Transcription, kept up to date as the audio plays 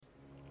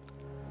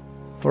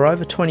For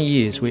over 20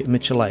 years, we at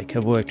Mitchell Lake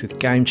have worked with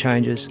game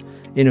changers,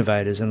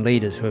 innovators and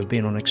leaders who have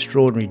been on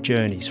extraordinary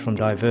journeys from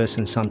diverse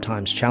and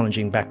sometimes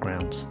challenging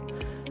backgrounds.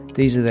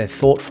 These are their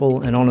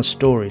thoughtful and honest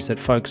stories that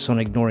focus on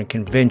ignoring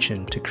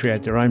convention to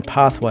create their own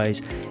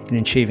pathways in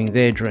achieving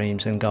their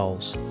dreams and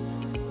goals.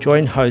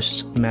 Join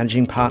hosts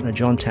Managing Partner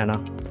Jon Tanner,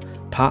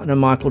 Partner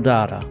Michael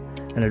Datta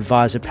and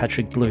Advisor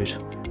Patrick Blute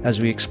as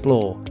we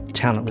explore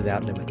talent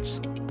without limits.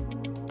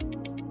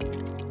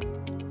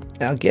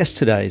 Our guest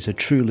today is a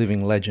true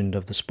living legend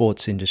of the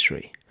sports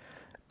industry.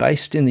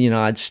 Based in the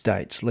United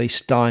States, Leigh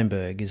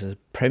Steinberg is a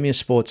premier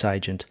sports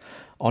agent,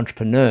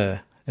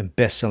 entrepreneur and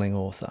best-selling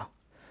author.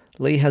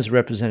 Leigh has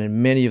represented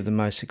many of the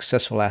most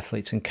successful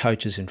athletes and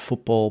coaches in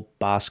football,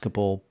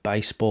 basketball,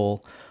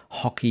 baseball,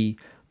 hockey,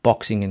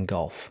 boxing and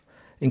golf,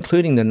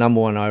 including the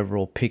number one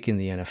overall pick in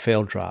the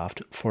NFL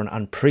draft for an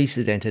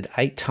unprecedented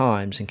 8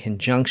 times in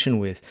conjunction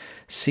with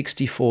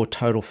 64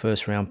 total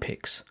first-round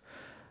picks.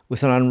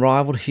 With an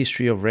unrivaled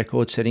history of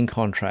record-setting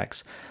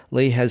contracts,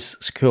 Leigh has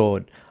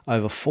secured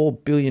over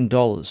 $4 billion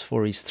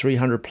for his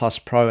 300-plus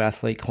pro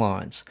athlete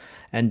clients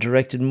and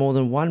directed more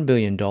than $1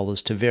 billion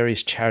to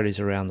various charities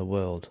around the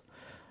world.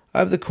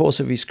 Over the course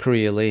of his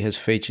career, Leigh has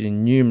featured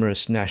in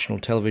numerous national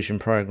television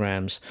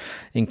programs,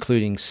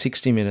 including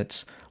 60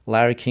 Minutes,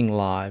 Larry King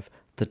Live,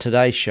 The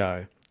Today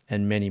Show,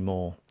 and many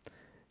more.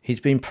 He's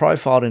been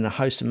profiled in a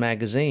host of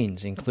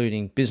magazines,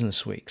 including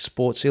Business Week,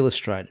 Sports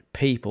Illustrated,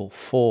 People,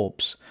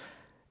 Forbes,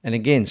 and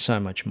again, so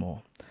much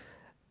more.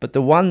 But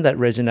the one that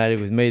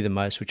resonated with me the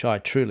most, which I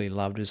truly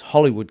loved, is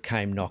Hollywood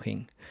Came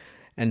Knocking.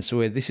 And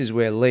so this is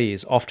where Leigh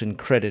is often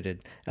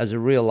credited as a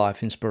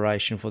real-life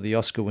inspiration for the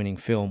Oscar-winning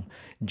film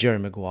Jerry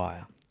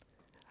Maguire.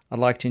 I'd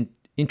like to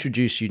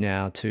introduce you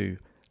now to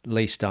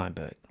Leigh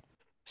Steinberg.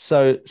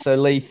 So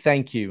Leigh,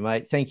 thank you,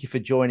 mate. Thank you for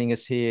joining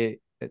us here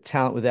at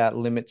Talent Without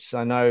Limits.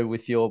 I know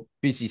with your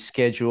busy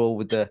schedule,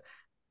 with the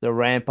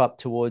ramp up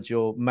towards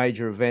your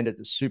major event at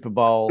the Super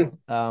Bowl,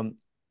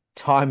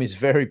 time is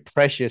very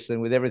precious,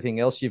 and with everything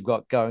else you've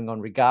got going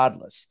on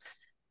regardless.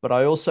 But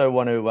I also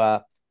want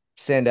to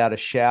send out a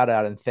shout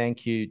out and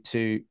thank you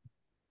to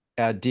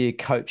our dear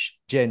coach,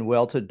 Jen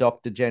Welter,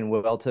 Dr. Jen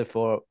Welter,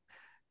 for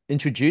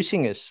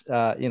introducing us,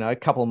 a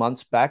couple of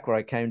months back where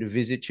I came to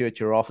visit you at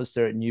your office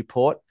there at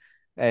Newport.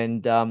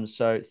 And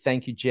so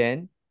thank you,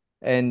 Jen.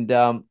 And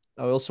I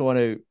also want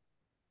to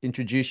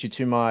introduce you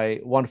to my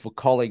wonderful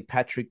colleague,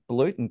 Patrick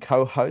Blute, and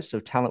co-host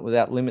of Talent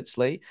Without Limits,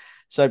 Leigh.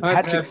 So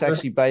Patrick's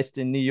actually based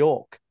in New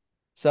York.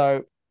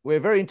 So we're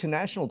very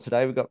international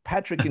today. We've got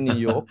Patrick in New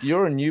York.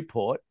 You're in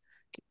Newport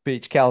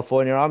Beach,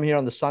 California. I'm here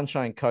on the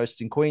Sunshine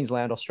Coast in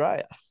Queensland,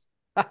 Australia.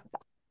 Oh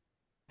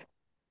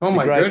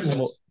my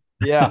goodness.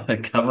 Yeah.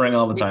 Covering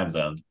all the time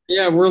zones.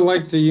 Yeah, we're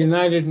like the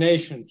United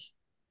Nations.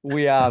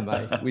 We are,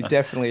 mate. We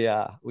definitely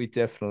are. We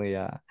definitely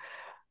are.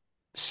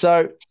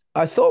 So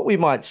I thought we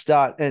might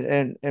start,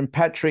 and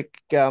Patrick,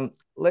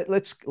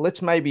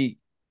 let's maybe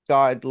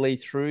guide Leigh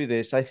through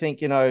this. I think,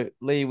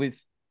 Leigh, with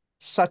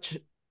such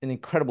an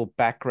incredible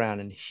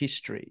background and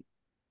history,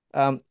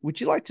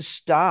 would you like to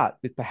start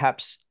with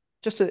perhaps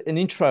just an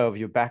intro of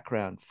your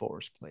background for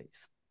us,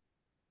 please?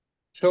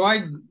 So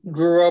I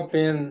grew up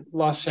in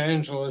Los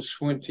Angeles,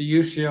 went to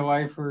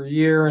UCLA for a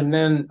year, and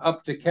then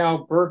up to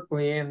Cal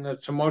Berkeley in the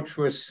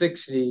tumultuous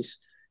 60s.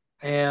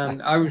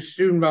 And I was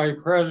student body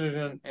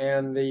president,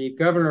 and the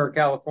governor of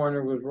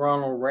California was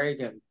Ronald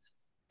Reagan.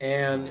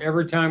 And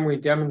every time we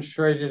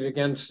demonstrated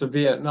against the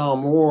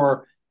Vietnam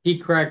War, he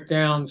cracked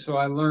down. So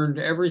I learned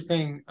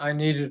everything I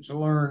needed to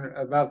learn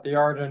about the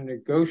art of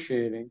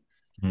negotiating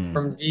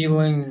from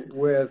dealing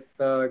with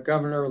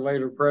Governor,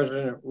 later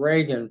President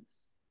Reagan.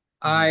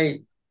 I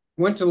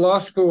went to law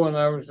school and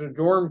I was a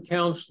dorm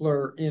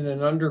counselor in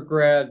an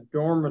undergrad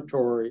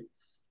dormitory,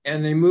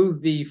 and they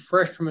moved the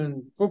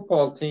freshman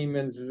football team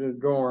into the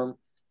dorm.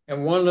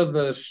 And one of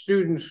the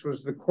students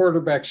was the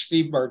quarterback,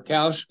 Steve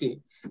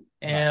Bartkowski.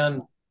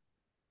 And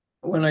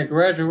when I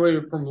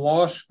graduated from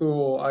law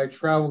school, I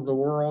traveled the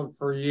world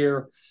for a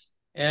year.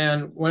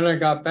 And when I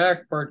got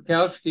back,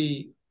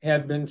 Bartkowski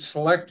had been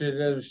selected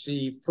as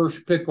the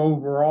first pick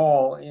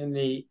overall in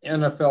the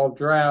NFL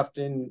draft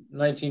in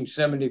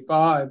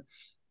 1975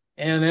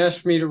 and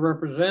asked me to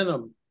represent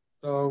him.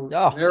 So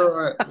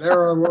there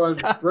I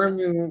was,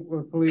 brimming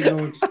with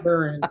legal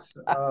experience,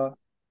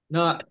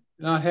 not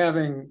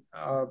having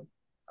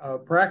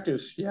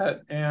practiced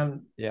yet.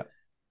 And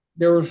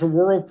there was a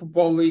World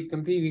Football League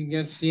competing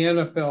against the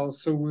NFL,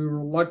 so we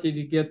were lucky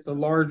to get the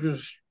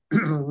largest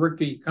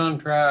rookie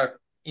contract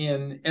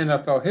in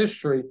NFL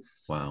history.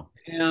 Wow.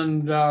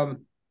 And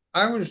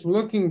I was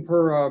looking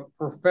for a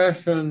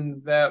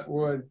profession that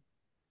would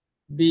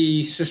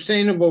be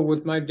sustainable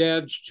with my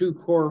dad's 2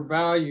 core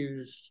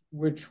values,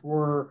 which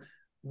were,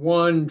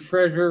 1,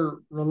 treasure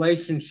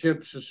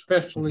relationships,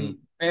 especially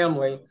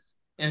family,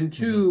 and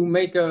 2,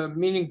 make a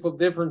meaningful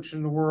difference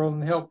in the world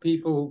and help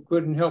people who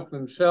couldn't help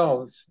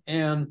themselves.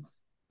 And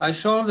I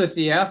saw that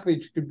the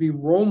athletes could be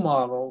role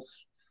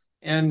models,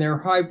 and their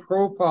high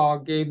profile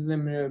gave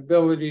them an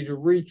ability to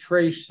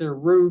retrace their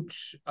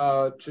roots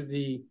to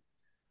the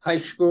high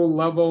school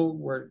level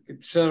where it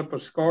could set up a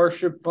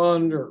scholarship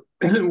fund or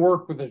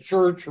work with a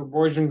church or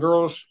Boys and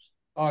Girls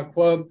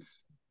Club.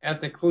 At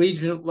the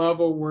collegiate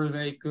level where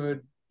they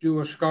could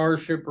do a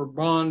scholarship or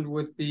bond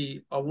with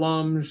the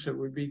alums that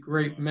would be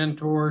great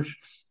mentors.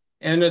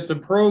 And at the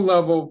pro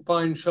level,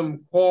 find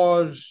some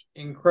cause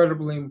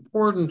incredibly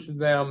important to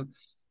them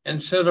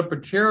and set up a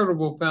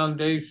charitable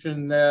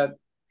foundation that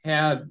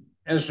had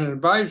as an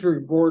advisory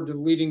board the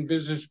leading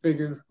business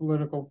figures,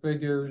 political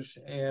figures,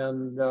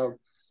 and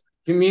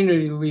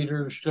community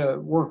leaders to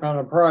work on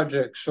a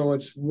project. So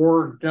it's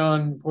work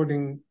done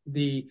putting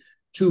the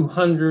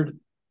 200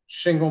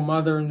 single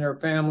mother and their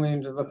family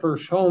into the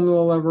first home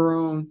they'll ever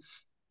own.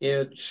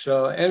 It's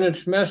and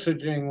it's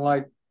messaging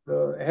like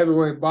the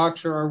heavyweight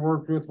boxer I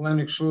worked with,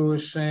 Lennox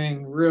Lewis,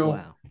 saying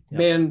real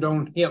men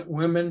don't hit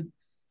women.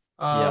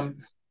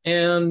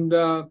 And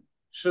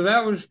so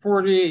that was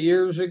 48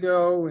 years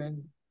ago.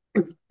 And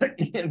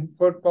in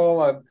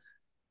football, I've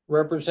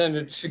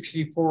represented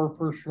 64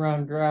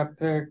 first-round draft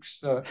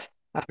picks.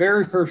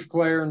 Very first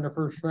player in the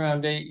first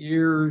round, 8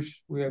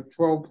 years. We have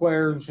 12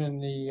 players in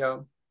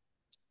the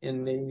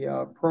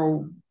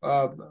Pro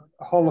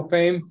Hall of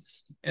Fame.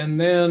 And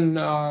then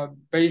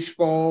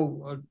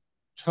baseball, a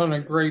ton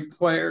of great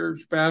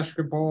players,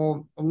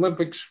 basketball,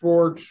 Olympic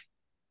sports,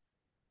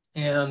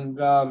 and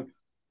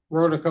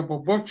wrote a couple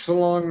books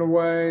along the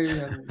way,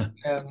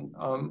 and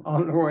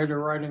on the way to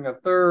writing a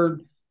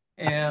third.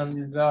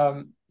 And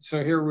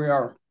so here we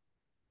are.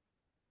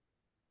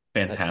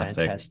 Fantastic. That's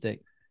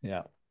fantastic.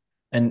 Yeah.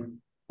 And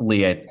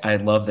Leigh, I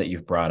love that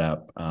you've brought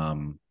up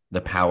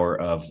the power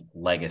of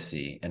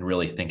legacy and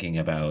really thinking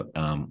about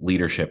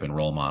leadership and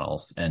role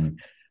models. And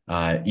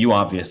you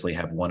obviously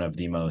have one of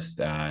the most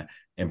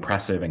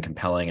impressive and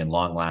compelling and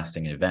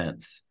long-lasting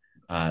events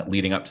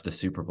leading up to the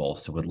Super Bowl.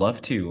 So would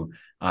love to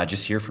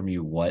just hear from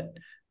you what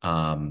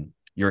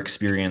your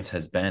experience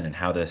has been and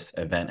how this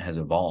event has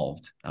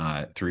evolved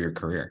through your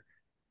career.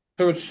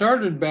 So it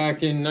started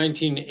back in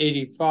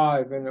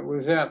 1985, and it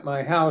was at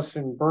my house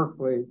in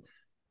Berkeley.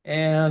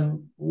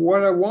 And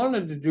what I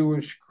wanted to do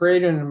was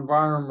create an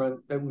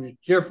environment that was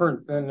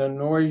different than the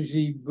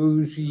noisy,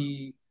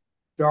 boozy,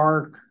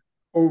 dark,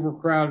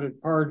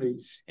 overcrowded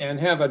parties,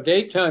 and have a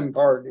daytime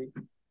party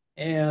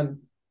and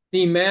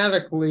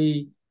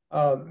thematically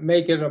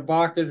make it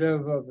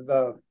evocative of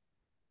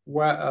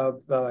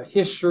the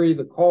history,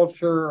 the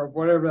culture of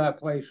whatever that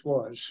place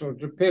was. So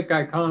to pick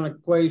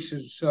iconic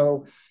places.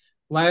 So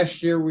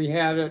last year we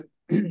had it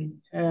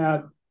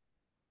at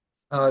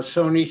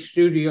Sony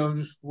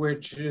Studios,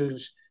 which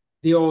is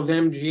the old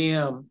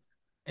MGM,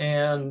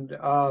 and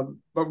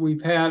but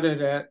we've had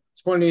it at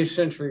 20th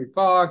Century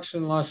Fox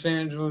in Los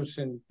Angeles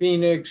and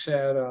Phoenix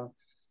at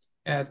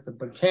the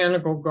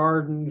Botanical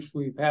Gardens.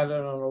 We've had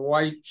it on a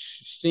white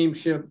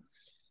steamship.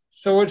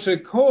 So it's a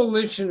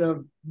coalition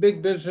of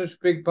big business,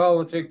 big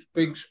politics,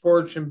 big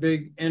sports, and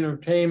big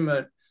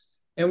entertainment.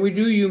 And we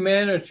do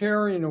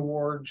humanitarian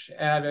awards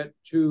at it,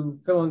 to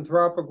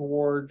philanthropic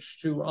awards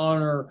to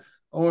honor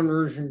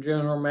owners and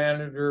general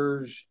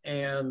managers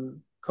and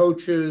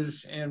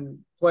coaches and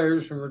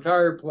players and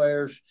retired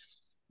players.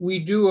 We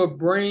do a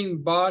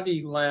brain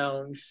body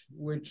lounge,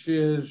 which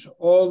is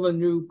all the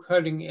new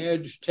cutting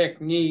edge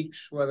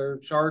techniques, whether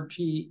it's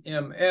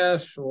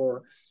RTMS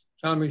or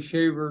Tommy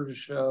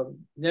Shaver's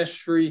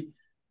Nestry,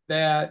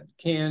 that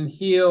can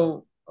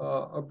heal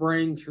a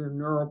brain through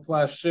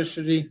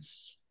neuroplasticity.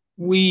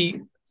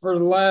 For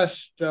the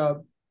last,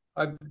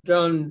 I've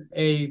done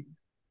a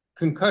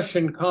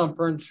concussion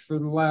conference for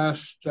the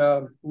last,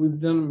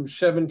 we've done them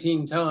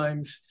 17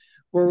 times,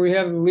 where we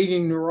have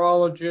leading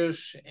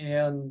neurologists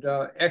and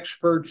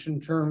experts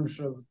in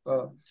terms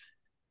of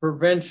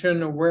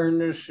prevention,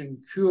 awareness, and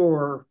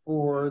cure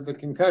for the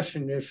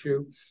concussion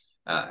issue.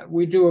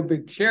 We do a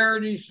big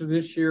charity, so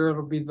this year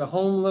it'll be the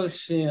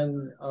homeless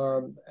in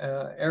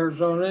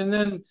Arizona. And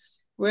then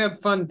we have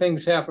fun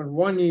things happen.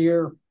 One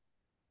year,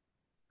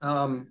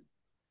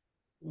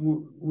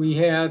 we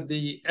had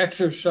the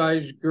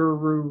exercise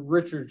guru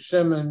Richard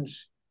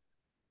Simmons,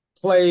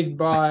 played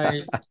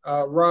by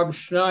Rob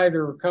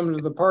Schneider, come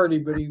to the party,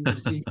 but he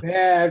was the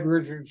bad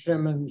Richard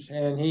Simmons,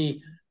 and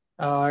he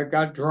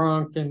got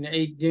drunk and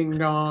ate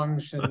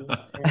ding-dongs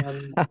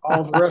and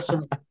all the rest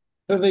of it.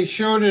 So they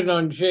showed it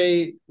on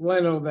Jay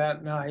Leno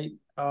that night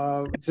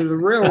to the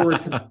real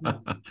Richard.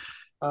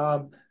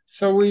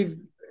 So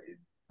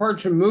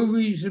parts of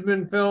movies have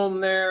been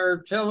filmed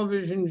there,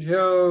 television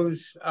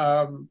shows.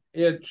 And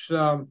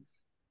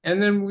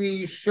then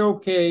we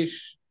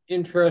showcase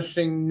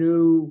interesting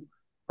new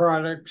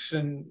products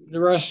and the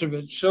rest of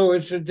it. So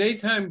it's a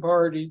daytime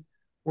party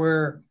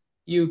where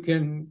you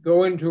can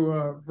go into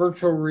a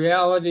virtual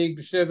reality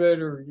exhibit,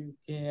 or you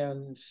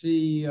can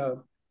see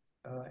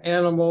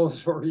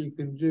animals, or you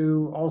can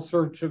do all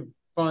sorts of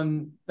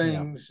fun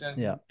things.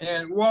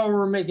 And while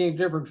we're making a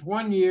difference,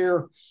 one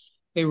year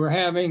they were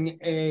having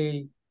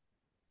a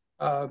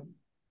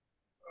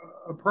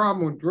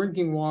problem with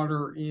drinking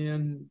water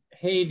in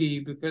Haiti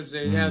because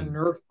they had an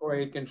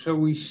earthquake. And so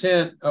we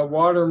sent a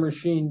water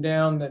machine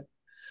down that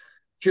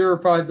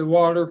purified the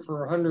water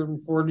for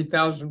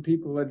 140,000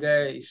 people a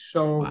day.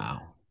 So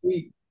Wow.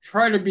 we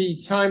try to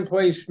be time,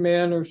 place,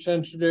 manner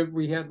sensitive.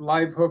 We had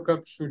live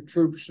hookups with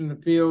troops in the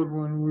field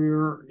when we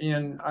were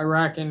in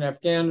Iraq and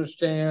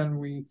Afghanistan.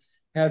 We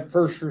had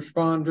first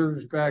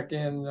responders back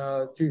in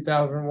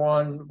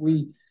 2001.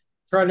 We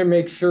try to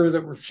make sure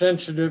that we're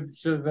sensitive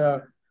to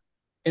the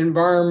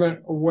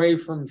environment away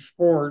from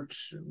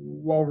sports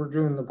while we're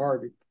doing the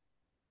party.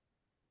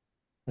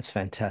 That's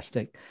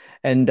fantastic.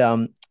 And,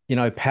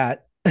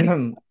 Pat,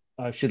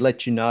 I should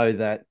let you know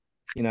that,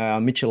 our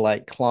Mitchell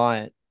Lake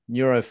client,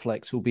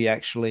 Neuroflex, will be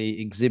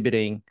actually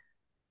exhibiting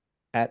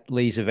at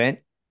Leigh's event,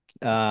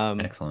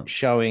 Excellent.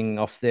 showing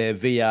off their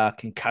VR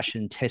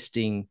concussion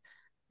testing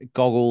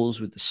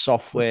goggles with the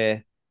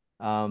software.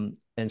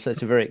 And so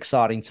it's a very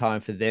exciting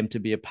time for them to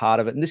be a part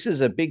of it. And this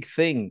is a big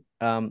thing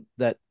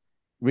that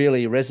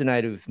really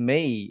resonated with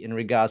me in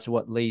regards to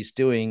what Leigh's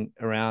doing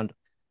around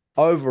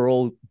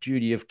overall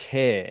duty of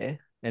care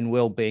and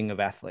well-being of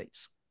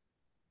athletes.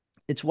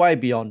 It's way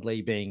beyond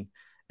Leigh being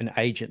an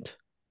agent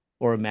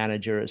or a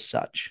manager as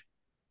such,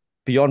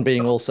 beyond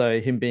being also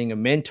him being a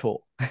mentor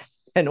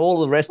and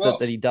all the rest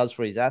that he does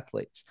for his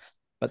athletes.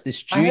 But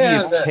this duty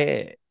of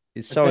care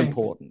is so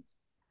important.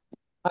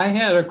 I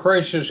had a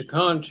crisis of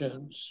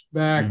conscience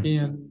back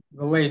in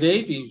the late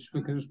 80s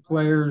because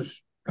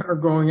players are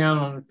going out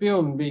on the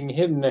field and being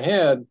hit in the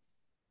head.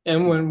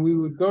 And when we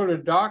would go to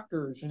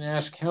doctors and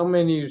ask how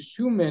many is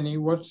too many,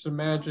 what's the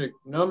magic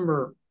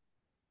number,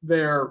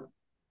 there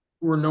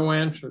were no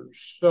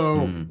answers.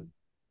 So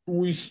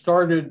we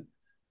started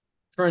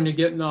trying to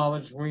get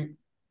knowledge. We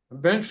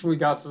eventually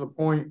got to the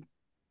point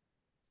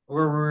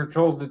where we were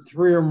told that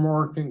 3 or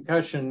more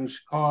concussions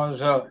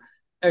cause a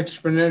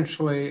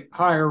exponentially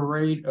higher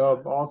rate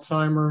of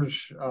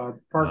Alzheimer's,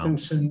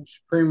 Parkinson's,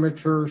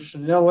 premature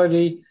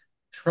senility,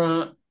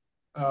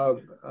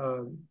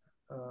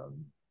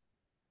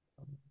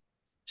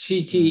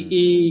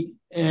 CTE,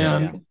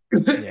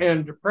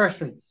 and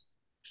depression.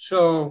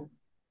 So,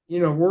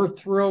 we're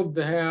thrilled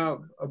to have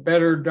a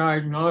better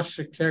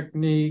diagnostic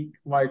technique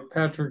like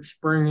Patrick's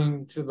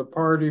bringing to the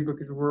party,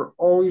 because we're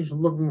always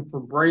looking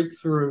for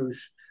breakthroughs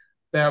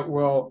that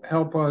will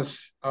help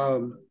us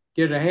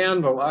get a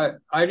handle.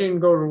 I didn't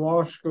go to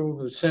law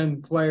school to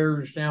send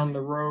players down the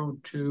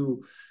road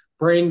to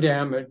brain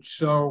damage.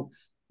 So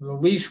the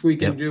least we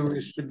can do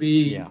is to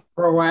be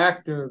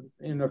proactive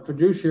in a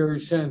fiduciary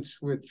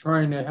sense with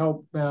trying to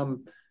help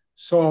them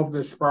solve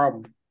this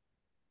problem.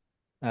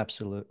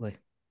 Absolutely.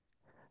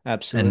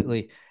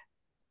 Absolutely.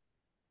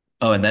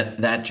 And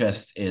that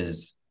just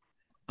is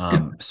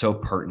so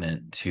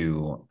pertinent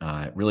to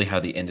really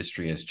how the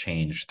industry has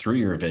changed through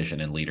your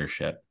vision and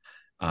leadership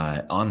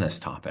on this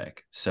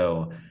topic.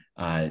 So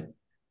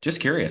just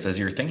curious, as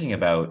you're thinking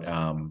about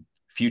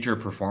future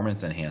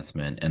performance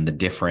enhancement and the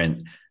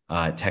different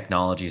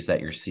technologies that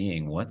you're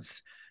seeing,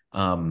 what's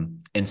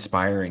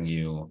inspiring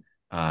you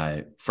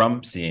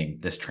from seeing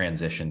this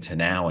transition to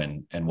now,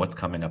 and what's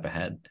coming up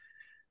ahead?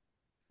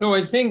 So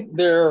I think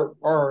there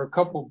are a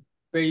couple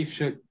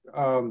basic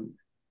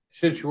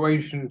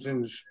situations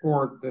in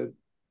sport that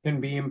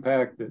can be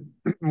impacted.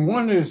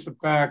 One is the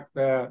fact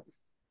that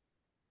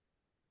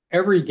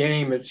every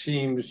game, it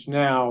seems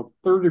now,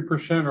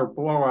 30% are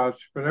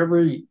blowouts, but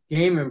every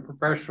game in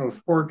professional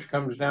sports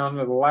comes down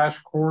to the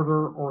last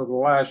quarter or the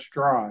last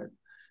drive.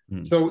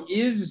 So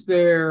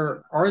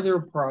are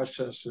there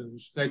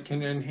processes that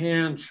can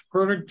enhance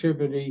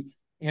productivity,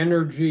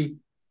 energy,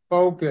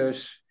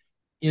 focus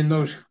in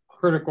those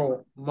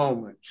critical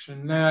moments?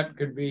 And that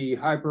could be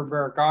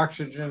hyperbaric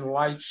oxygen,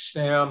 light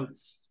stem.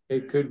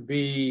 It could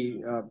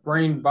be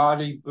brain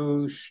body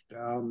boost.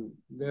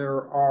 There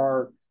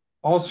are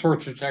all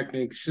sorts of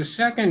techniques. The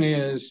second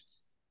is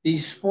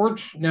these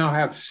sports now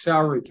have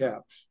salary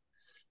caps.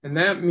 And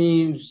that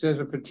means that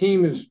if a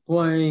team is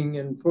playing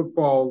in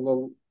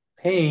football,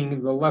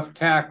 paying the left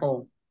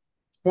tackle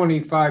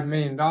 $25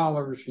 million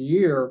a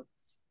year,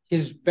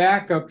 his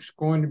backup's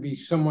going to be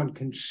someone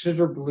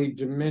considerably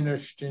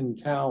diminished in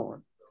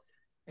talent.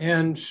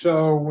 And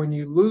so when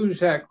you lose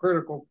that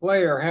critical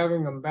player,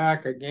 having them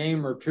back a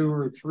game or 2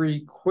 or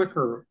 3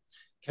 quicker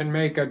can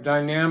make a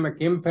dynamic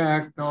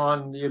impact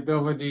on the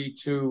ability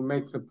to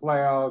make the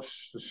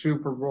playoffs, the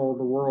Super Bowl,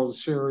 the World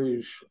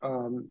Series,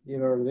 the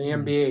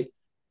NBA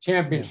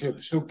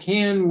championship. So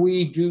can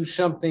we do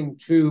something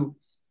to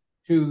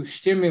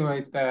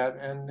stimulate that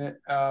and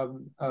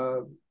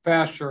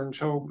faster? And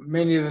so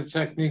many of the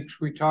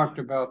techniques we talked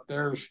about,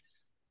 there's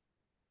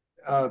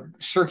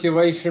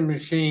circulation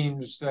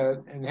machines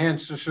that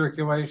enhance the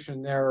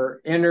circulation. There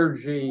are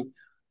energy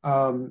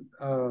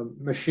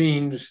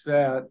machines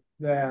that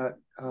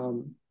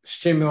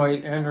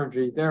stimulate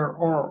energy. There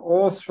are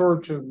all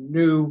sorts of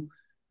new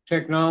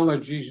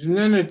technologies. And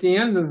then at the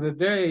end of the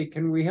day,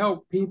 can we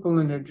help people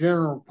in the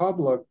general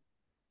public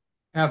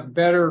have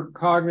better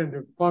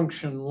cognitive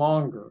function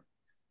longer?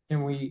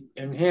 Can we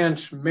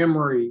enhance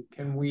memory?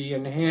 Can we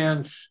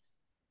enhance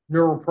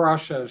neural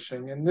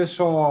processing? And this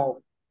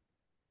all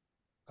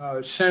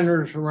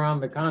centers around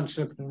the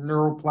concept of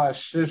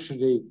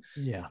neuroplasticity,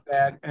 Yeah.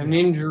 that an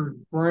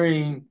injured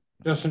brain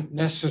doesn't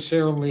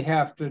necessarily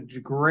have to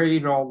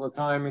degrade all the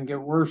time and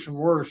get worse and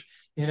worse.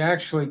 It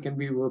actually can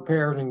be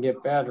repaired and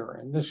get better.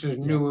 And this is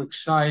new,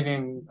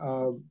 exciting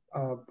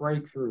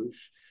breakthroughs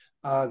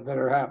that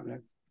are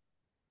happening.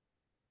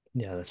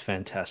 Yeah, that's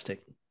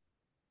fantastic.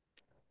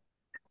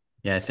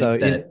 Yeah, I So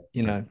think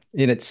that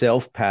in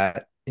itself,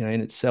 Pat,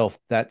 in itself,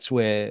 that's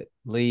where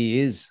Leigh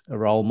is a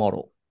role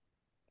model,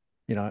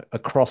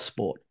 across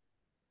sport,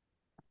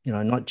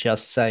 not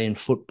just say in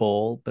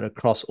football, but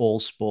across all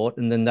sport.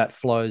 And then that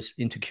flows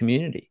into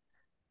community.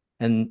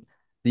 And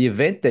the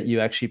event that you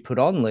actually put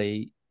on,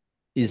 Leigh,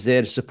 is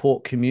there to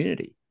support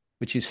community,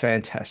 which is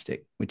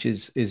fantastic, which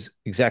is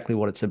exactly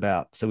what it's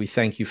about. So we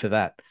thank you for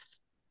that.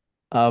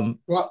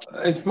 Well,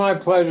 it's my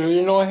pleasure.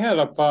 I had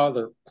a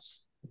father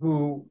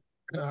who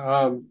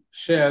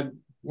said,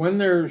 when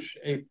there's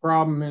a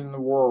problem in the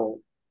world,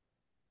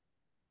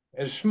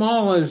 as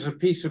small as a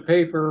piece of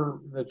paper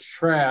that's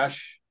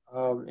trash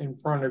in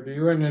front of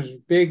you, and as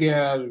big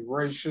as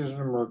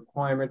racism or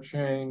climate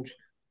change,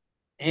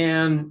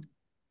 and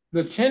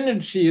the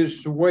tendency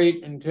is to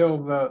wait until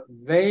the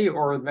they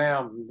or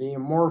them, the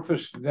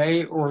amorphous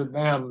they or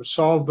them,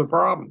 solve the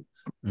problem.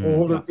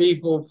 Older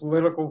people,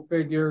 political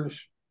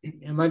figures.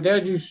 And my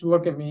dad used to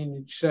look at me and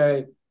he'd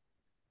say,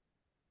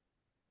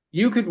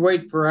 you could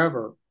wait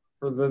forever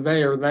for the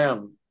they or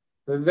them.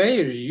 The they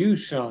is you,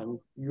 son.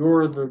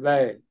 You're the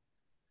they.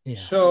 Yeah.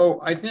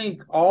 So I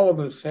think all of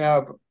us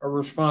have a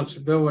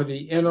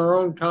responsibility in our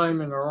own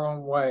time, in our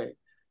own way,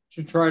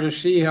 to try to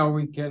see how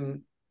we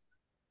can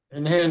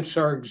enhance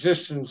our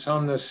existence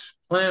on this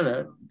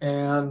planet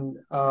and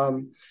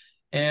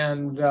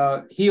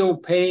heal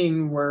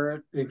pain where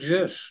it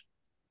exists.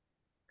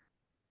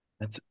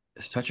 That's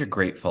such a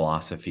great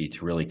philosophy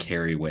to really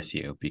carry with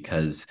you,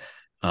 because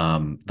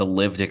the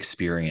lived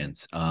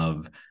experience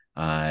of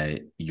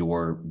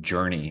your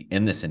journey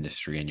in this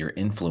industry and your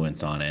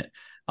influence on it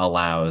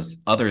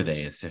allows other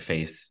days to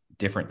face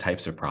different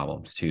types of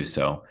problems too.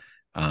 So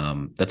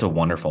that's a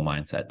wonderful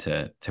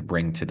mindset to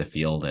bring to the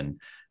field, and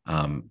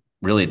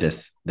really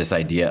this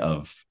idea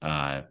of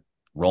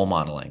role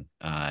modeling,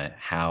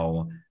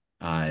 how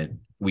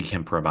we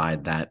can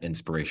provide that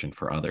inspiration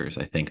for others.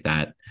 I think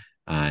that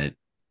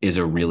is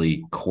a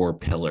really core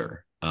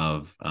pillar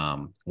of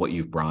what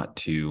you've brought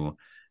to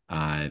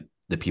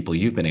the people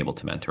you've been able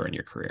to mentor in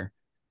your career.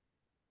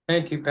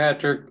 Thank you,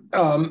 Patrick.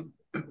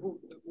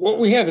 What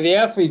we have, the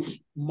athletes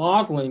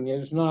modeling,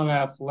 is not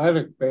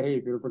athletic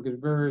behavior, because a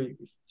very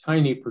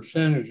tiny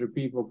percentage of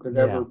people could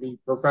ever be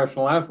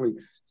professional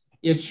athletes.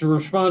 It's a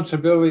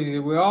responsibility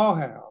that we all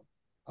have.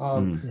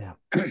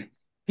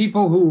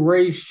 People who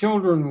raise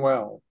children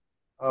well,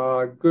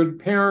 good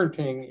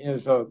parenting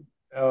is a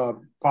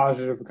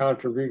positive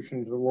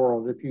contribution to the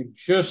world. If you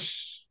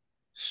just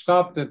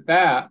stopped at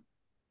that,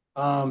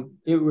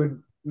 it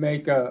would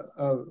make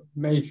a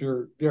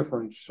major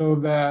difference, so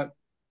that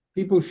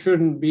people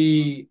shouldn't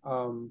be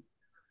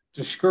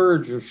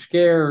discouraged or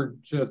scared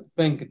to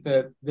think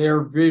that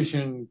their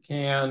vision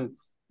can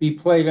be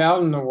played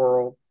out in the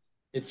world.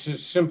 It's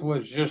as simple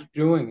as just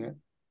doing it.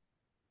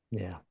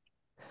 Yeah.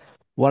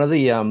 One of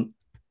the,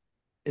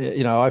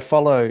 I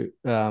follow,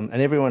 and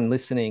everyone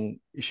listening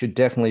should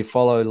definitely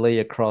follow Leigh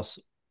across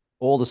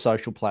all the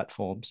social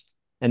platforms.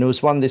 And it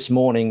was one this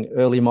morning,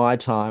 early my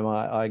time,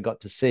 I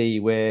got to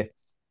see where,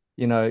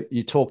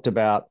 you talked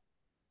about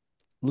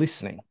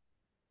listening,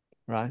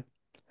 right?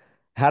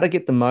 How to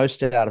get the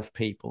most out of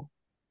people,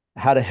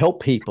 how to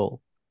help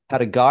people, how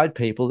to guide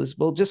people is,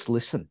 well, just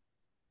listen.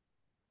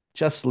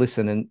 Just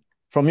listen. And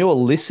from your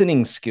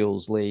listening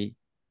skills, Leigh,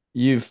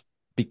 you've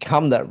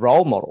become that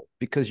role model,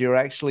 because you're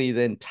actually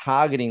then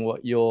targeting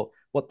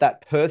what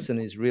that person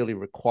is really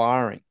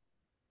requiring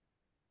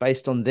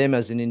based on them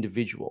as an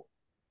individual.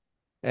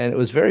 And it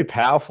was very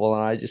powerful.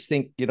 And I just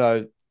think,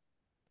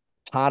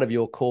 part of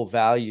your core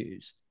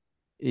values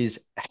is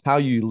how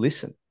you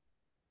listen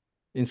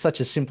in such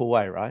a simple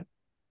way, right?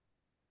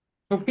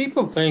 So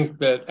people think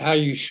that how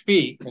you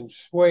speak and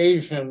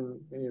persuasion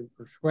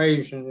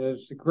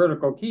is the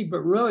critical key,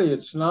 but really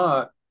it's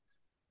not.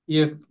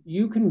 If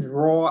you can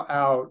draw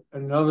out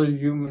another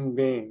human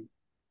being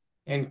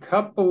and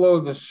cut below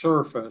the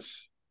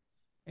surface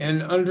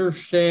and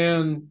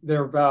understand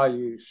their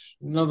values,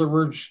 in other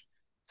words,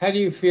 how do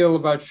you feel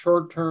about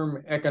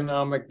short-term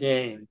economic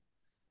gain,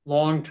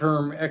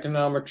 long-term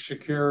economic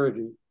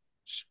security,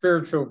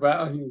 spiritual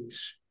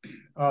values,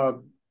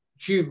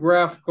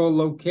 geographical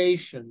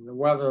location, the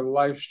weather,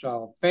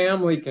 lifestyle,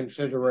 family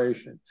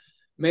consideration,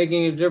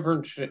 making a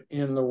difference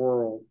in the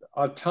world,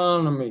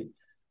 autonomy.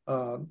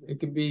 It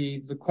could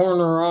be the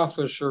corner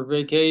office or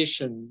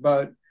vacation,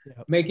 but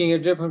making a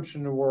difference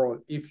in the world.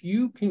 If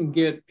you can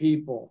get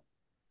people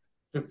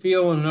to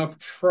feel enough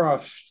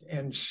trust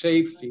and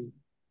safety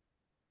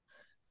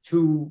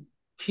to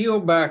peel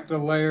back the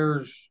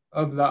layers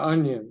of the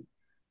onion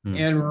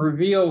and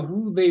reveal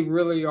who they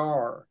really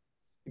are,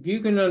 if you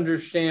can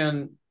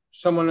understand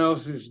someone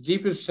else's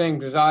deepest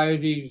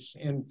anxieties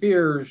and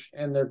fears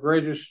and their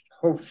greatest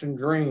hopes, and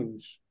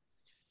dreams,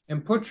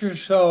 and put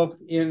yourself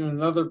in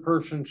another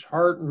person's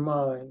heart and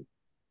mind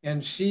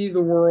and see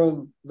the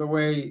world the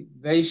way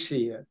they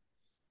see it,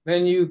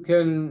 then you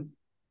can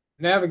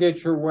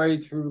navigate your way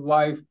through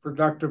life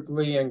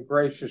productively and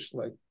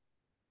graciously.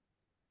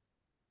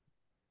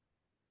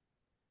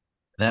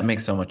 That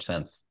makes so much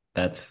sense.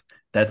 That's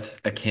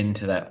akin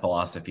to that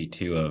philosophy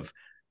too of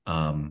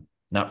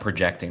not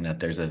projecting that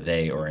there's a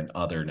they or an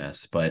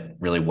otherness, but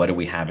really what do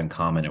we have in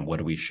common and what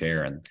do we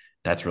share? And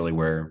that's really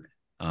where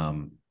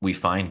we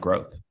find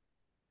growth.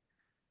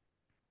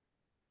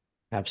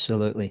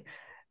 Absolutely.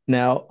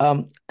 Now,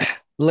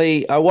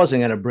 Leigh, I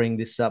wasn't going to bring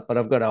this up, but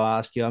I've got to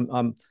ask you.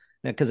 I'm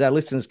because our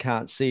listeners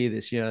can't see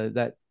this. You know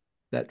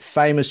that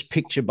famous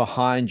picture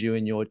behind you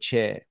in your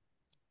chair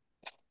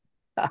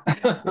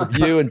of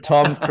you and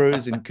Tom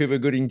Cruise and Cuba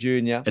Gooding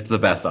Jr. It's the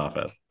best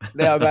office.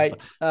 Now,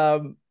 mate,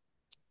 tell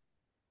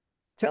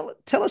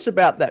us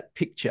about that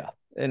picture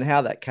and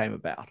how that came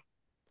about.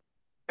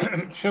 So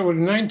it was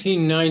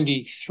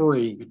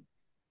 1993,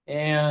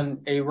 and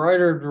a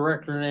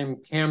writer-director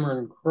named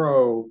Cameron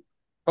Crowe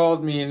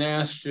called me and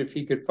asked if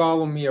he could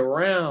follow me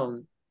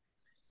around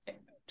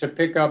to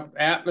pick up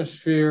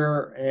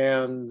atmosphere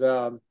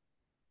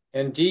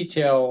and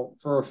detail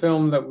for a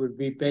film that would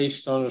be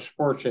based on a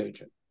sports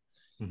agent.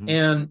 Mm-hmm.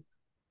 And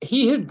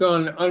he had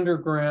gone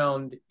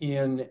underground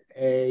in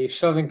a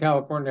Southern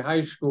California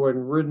high school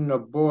and written a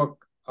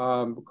book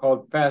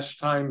called Fast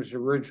Times at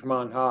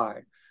Ridgemont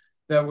High.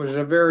 That was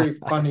a very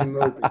funny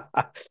movie.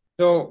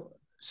 So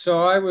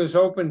I was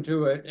open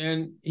to it.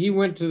 And he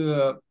went to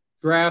the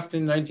draft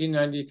in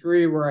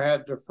 1993 where I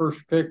had the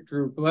first pick,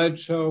 Drew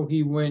Bledsoe.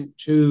 He went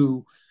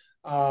to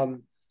the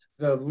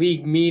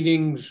league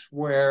meetings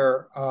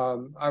where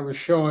I was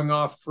showing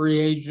off free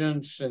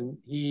agents, and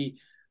he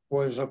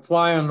was a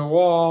fly on the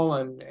wall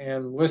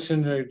and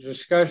listened to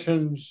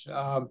discussions.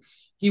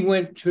 He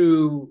went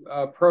to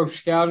Pro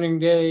Scouting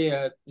Day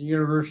at the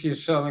University of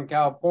Southern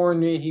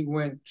California. He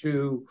went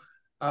to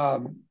a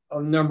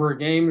number of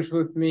games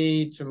with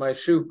me, to my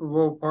Super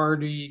Bowl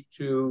party,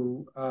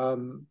 and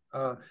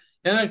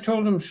I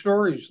told him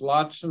stories,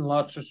 lots and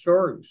lots of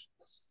stories.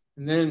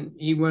 And then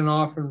he went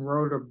off and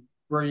wrote a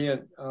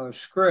brilliant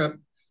script.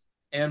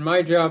 And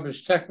my job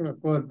as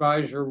technical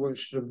advisor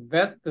was to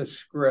vet the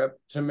script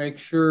to make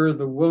sure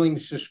the willing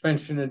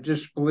suspension of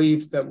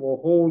disbelief that will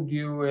hold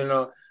you in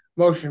a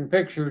motion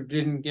picture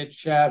didn't get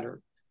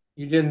shattered.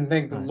 You didn't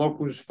think the look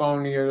was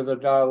phony or the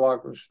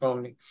dialogue was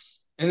phony.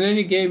 And then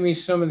he gave me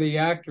some of the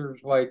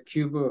actors like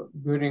Cuba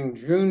Gooding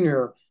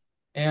Jr.,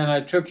 and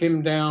I took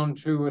him down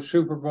to a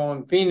Super Bowl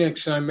in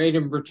Phoenix, and I made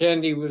him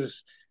pretend he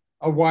was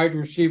a wide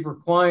receiver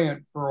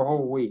client for a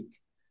whole week.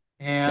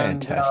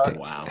 And fantastic.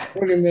 Wow.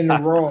 Put him in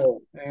a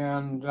role.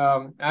 And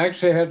I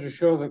actually had to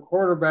show the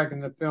quarterback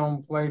in the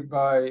film, played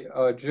by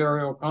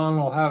Jerry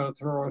O'Connell, how to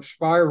throw a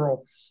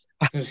spiral,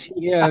 because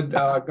he had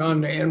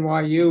gone to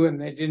NYU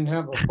and they didn't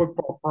have a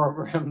football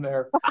program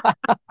there.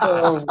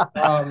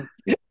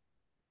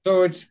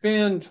 So it's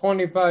been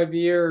 25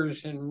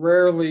 years, and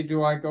rarely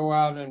do I go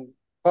out in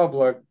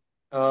public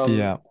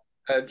to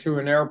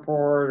an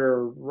airport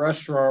or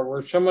restaurant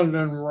where someone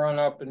doesn't run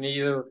up and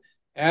either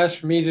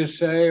ask me to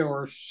say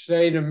or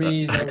say to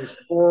me those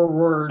 4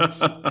 words.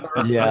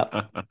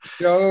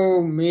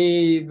 Show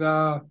me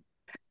the.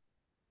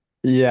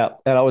 Yeah,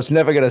 and I was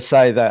never going to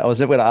say that. I was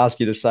never going to ask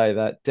you to say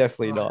that.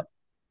 Definitely not.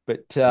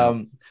 But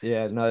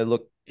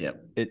look,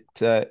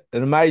 it's an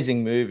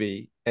amazing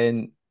movie,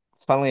 and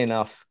funnily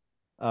enough,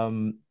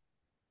 from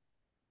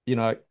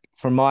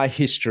my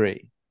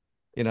history,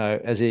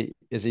 as a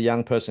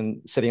young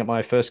person setting up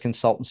my first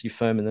consultancy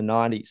firm in the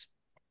 90s,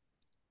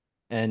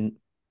 and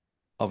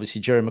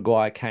obviously Jerry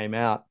Maguire came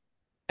out,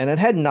 and it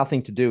had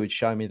nothing to do with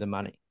Show Me the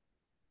Money.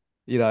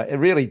 It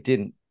really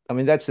didn't. I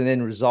mean, that's an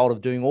end result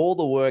of doing all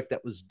the work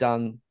that was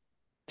done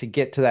to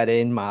get to that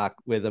end mark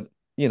where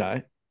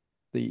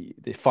the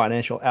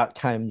financial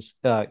outcomes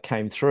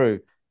came through.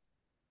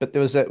 But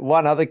there was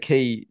one other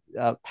key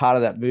part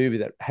of that movie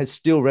that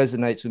still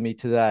resonates with me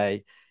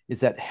today, is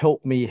that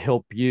 "help me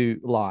help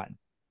you" line,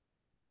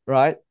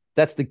 right?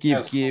 That's the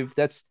give.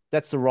 That's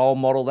the role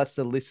model. That's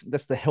the listen.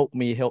 That's the help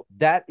me help.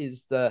 That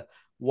is the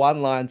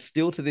one line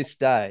still to this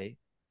day.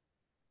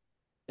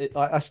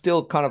 I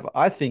still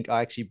I think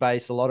I actually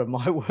base a lot of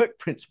my work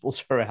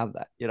principles around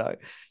that,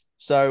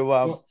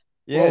 So,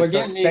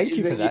 again, thank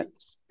you for that.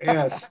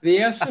 Yes, the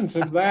essence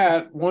of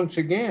that, once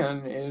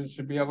again, is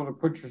to be able to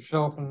put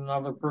yourself in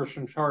another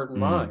person's heart and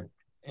mind.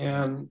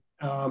 And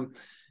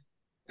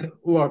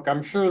look,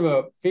 I'm sure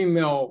the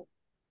female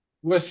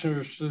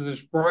listeners to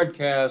this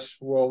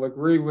broadcast will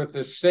agree with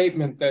the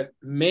statement that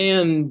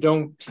men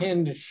don't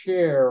tend to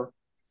share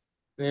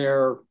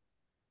their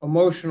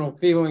emotional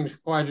feelings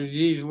quite as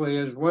easily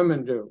as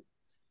women do.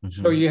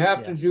 Mm-hmm. So you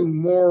have to do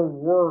more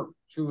work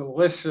to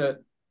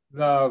elicit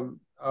a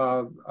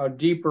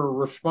deeper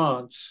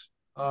response.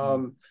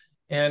 And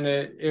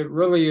it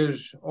really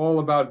is all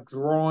about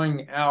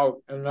drawing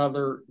out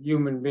another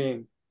human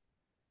being.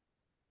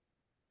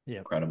 Yeah.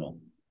 Incredible.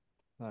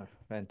 Oh,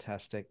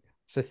 fantastic.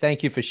 So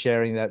thank you for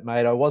sharing that,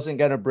 mate. I wasn't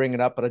going to bring it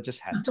up, but I just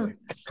had to.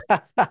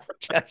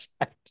 Just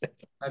had to.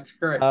 That's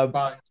great.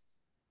 Bye.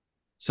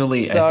 So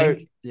Leigh, I So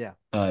think yeah,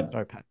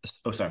 sorry, Pat.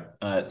 sorry.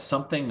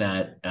 Something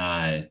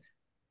that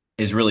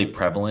is really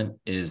prevalent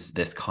is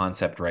this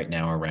concept right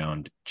now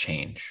around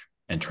change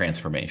and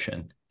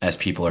transformation as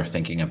people are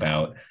thinking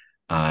about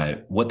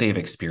what they've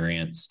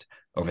experienced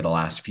over the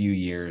last few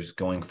years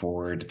going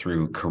forward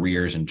through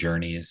careers and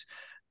journeys.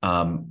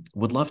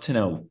 Would love to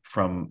know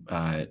from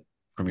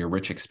your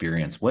rich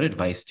experience, what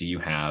advice do you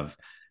have,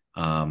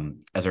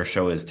 as our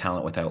show is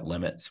Talent Without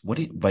Limits, what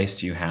advice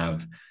do you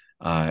have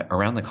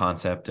around the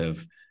concept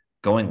of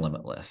going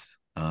limitless,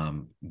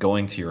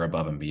 going to your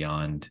above and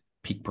beyond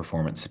peak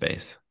performance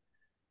space?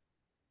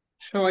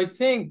 So I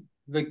think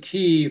the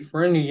key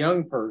for any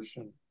young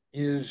person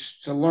is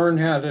to learn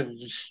how to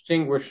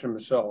distinguish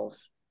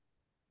themselves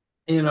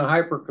in a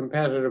hyper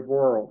competitive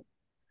world.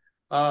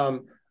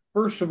 Um,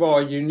 First of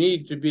all, you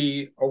need to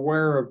be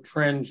aware of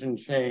trends and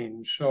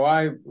change. So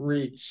I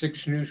read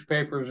 6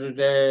 newspapers a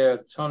day, a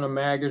ton of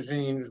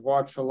magazines,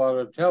 watch a lot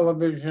of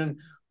television,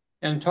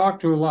 and talk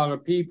to a lot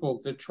of people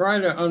to try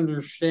to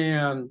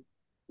understand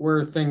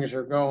where things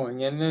are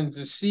going, and then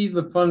to see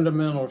the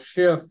fundamental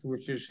shift,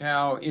 which is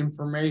how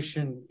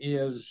information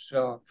is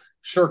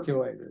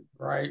circulated,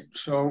 right?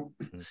 So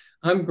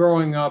I'm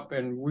growing up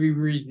and we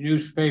read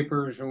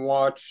newspapers and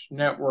watch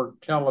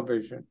network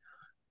television,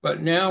 but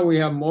now we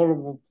have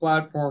multiple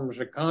platforms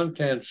of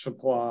content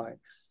supply,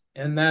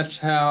 and that's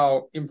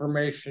how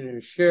information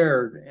is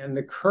shared. And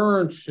the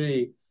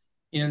currency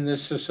in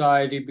this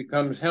society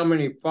becomes how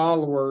many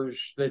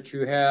followers that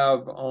you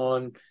have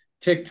on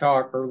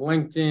TikTok or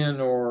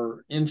LinkedIn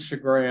or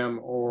Instagram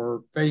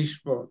or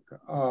Facebook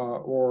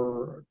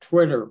or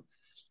Twitter.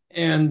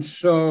 And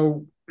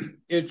so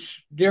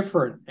it's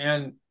different.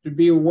 And to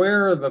be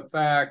aware of the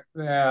fact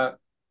that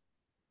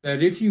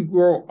if you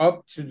grow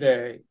up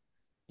today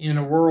in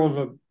a world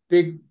of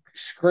big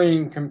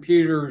screen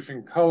computers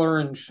and color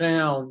and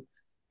sound,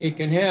 it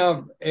can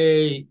have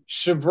a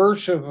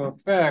subversive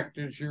effect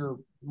as you're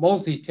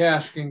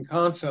multitasking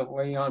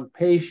constantly on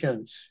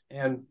patience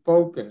and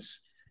focus.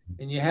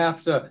 And you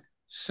have to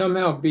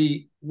somehow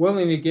be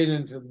willing to get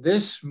into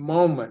this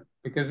moment,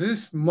 because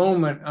this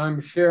moment I'm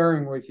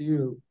sharing with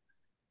you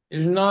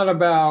is not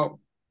about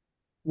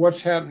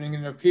what's happening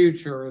in the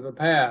future or the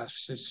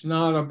past. It's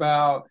not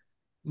about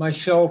my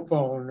cell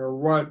phone or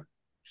what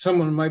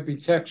someone might be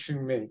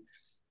texting me.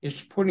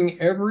 It's putting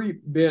every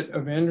bit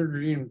of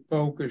energy and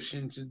focus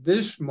into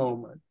this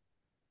moment,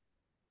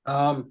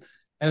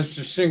 as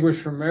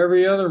distinguished from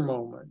every other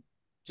moment,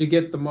 to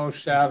get the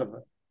most out of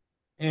it.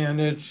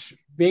 And it's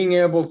being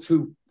able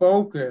to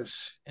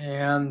focus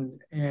and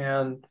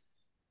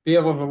be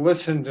able to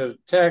listen to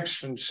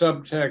text and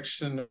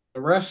subtext and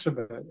the rest of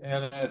it.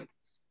 And it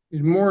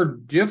is more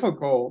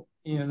difficult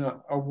in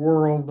a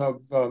world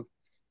of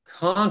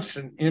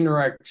constant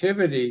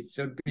interactivity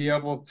to be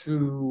able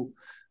to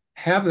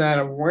have that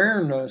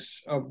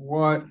awareness of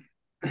what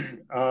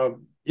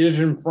is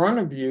in front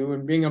of you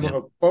and being able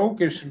to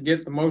focus and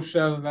get the most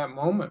out of that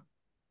moment.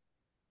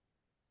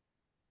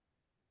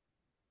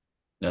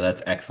 No,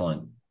 that's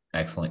excellent,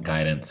 excellent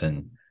guidance.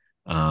 And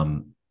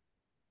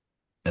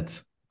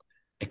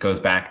it goes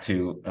back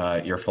to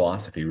your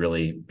philosophy,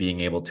 really being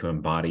able to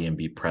embody and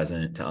be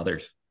present to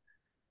others.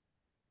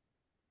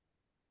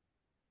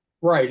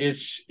 Right.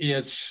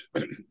 It's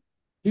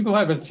people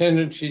have a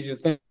tendency to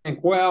think,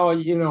 well,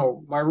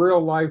 my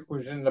real life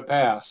was in the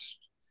past.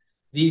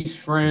 These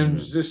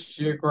friends, this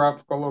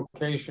geographical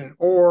location,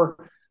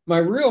 or my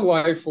real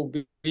life will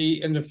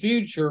be in the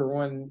future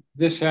when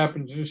this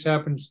happens,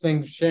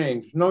 things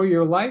change. No,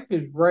 your life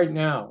is right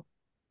now.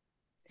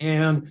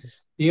 And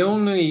the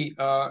only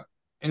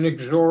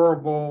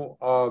inexorable,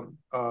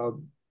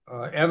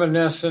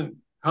 evanescent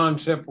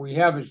concept we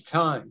have is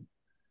time.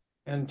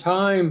 And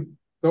time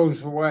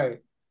goes away.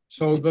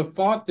 So the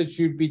thought that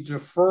you'd be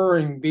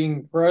deferring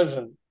being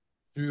present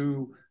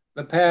to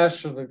the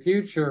past or the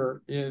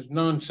future is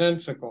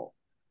nonsensical.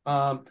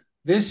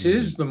 This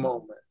is the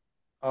moment,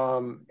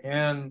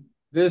 and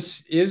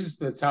this is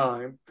the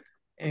time,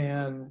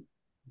 and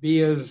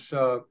be as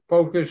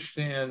focused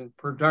and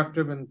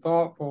productive and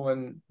thoughtful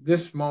in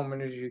this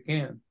moment as you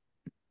can.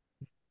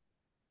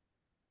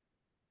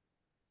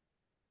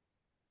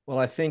 Well,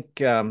 I think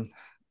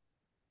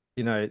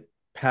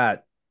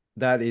Pat,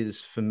 that is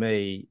for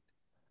me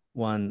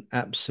one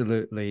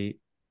absolutely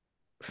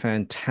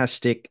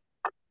fantastic,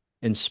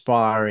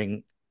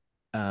 inspiring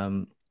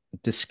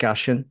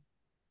discussion.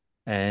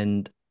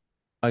 And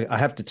I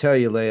have to tell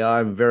you, Leigh,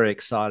 I'm very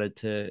excited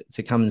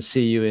to come and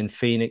see you in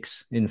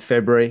Phoenix in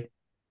February.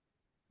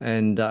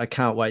 And I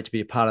can't wait to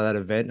be a part of that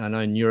event. I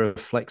know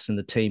Neuroflex and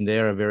the team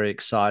there are very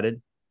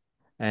excited.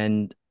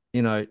 And,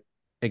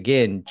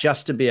 again,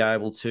 just to be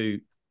able to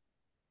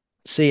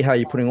see how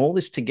you're putting all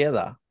this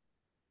together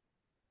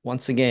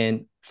once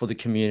again for the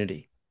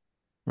community,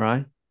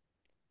 right?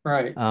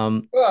 Right.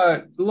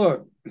 But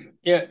look,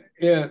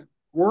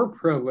 we're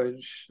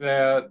privileged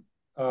that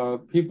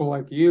people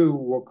like you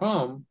will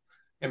come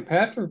And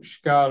Patrick's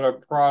got a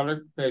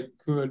product that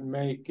could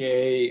make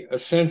a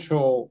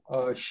essential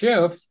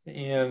shift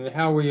in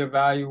how we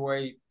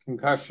evaluate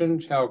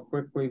concussions, how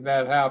quickly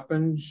that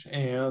happens,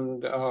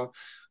 and a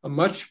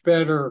much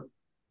better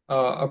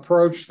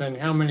approach than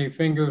how many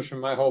fingers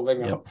am I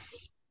holding up.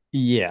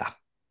 Yeah,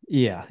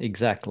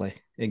 exactly.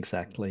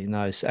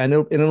 No, and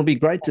it'll be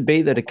great to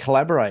be there to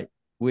collaborate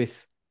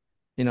with,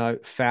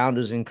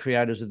 founders and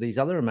creators of these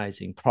other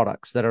amazing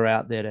products that are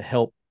out there to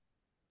help,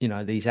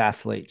 these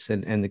athletes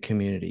and the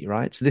community,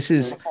 right? So this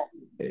is,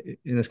 it's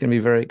going to be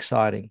very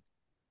exciting.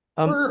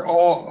 We're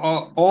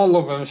all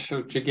of us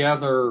are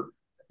together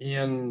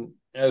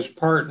as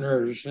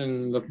partners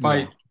in the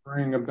fight to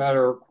bring a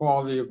better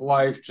quality of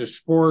life to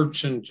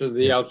sports and to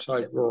the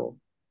outside world.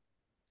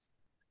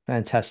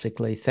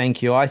 Fantastically.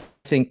 Thank you. I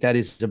think that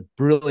is a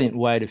brilliant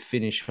way to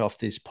finish off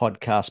this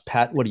podcast.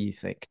 Pat, what do you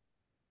think?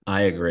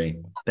 I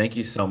agree. Thank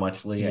you so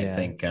much, Leigh. I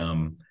think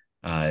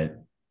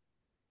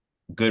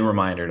good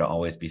reminder to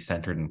always be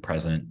centered and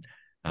present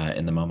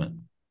in the moment.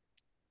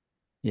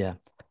 Yeah.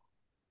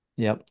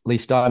 Leigh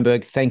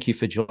Steinberg, thank you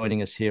for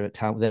joining us here at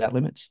Talent Without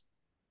Limits.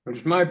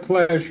 It's my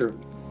pleasure.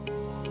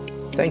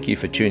 Thank you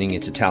for tuning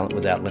into Talent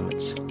Without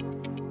Limits.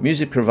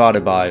 Music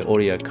provided by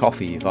Audio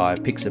Coffee via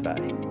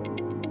Pixabay.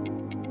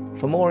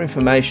 For more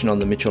information on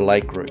the Mitchell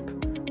Lake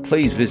Group,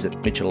 please visit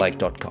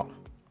mitchelllake.com.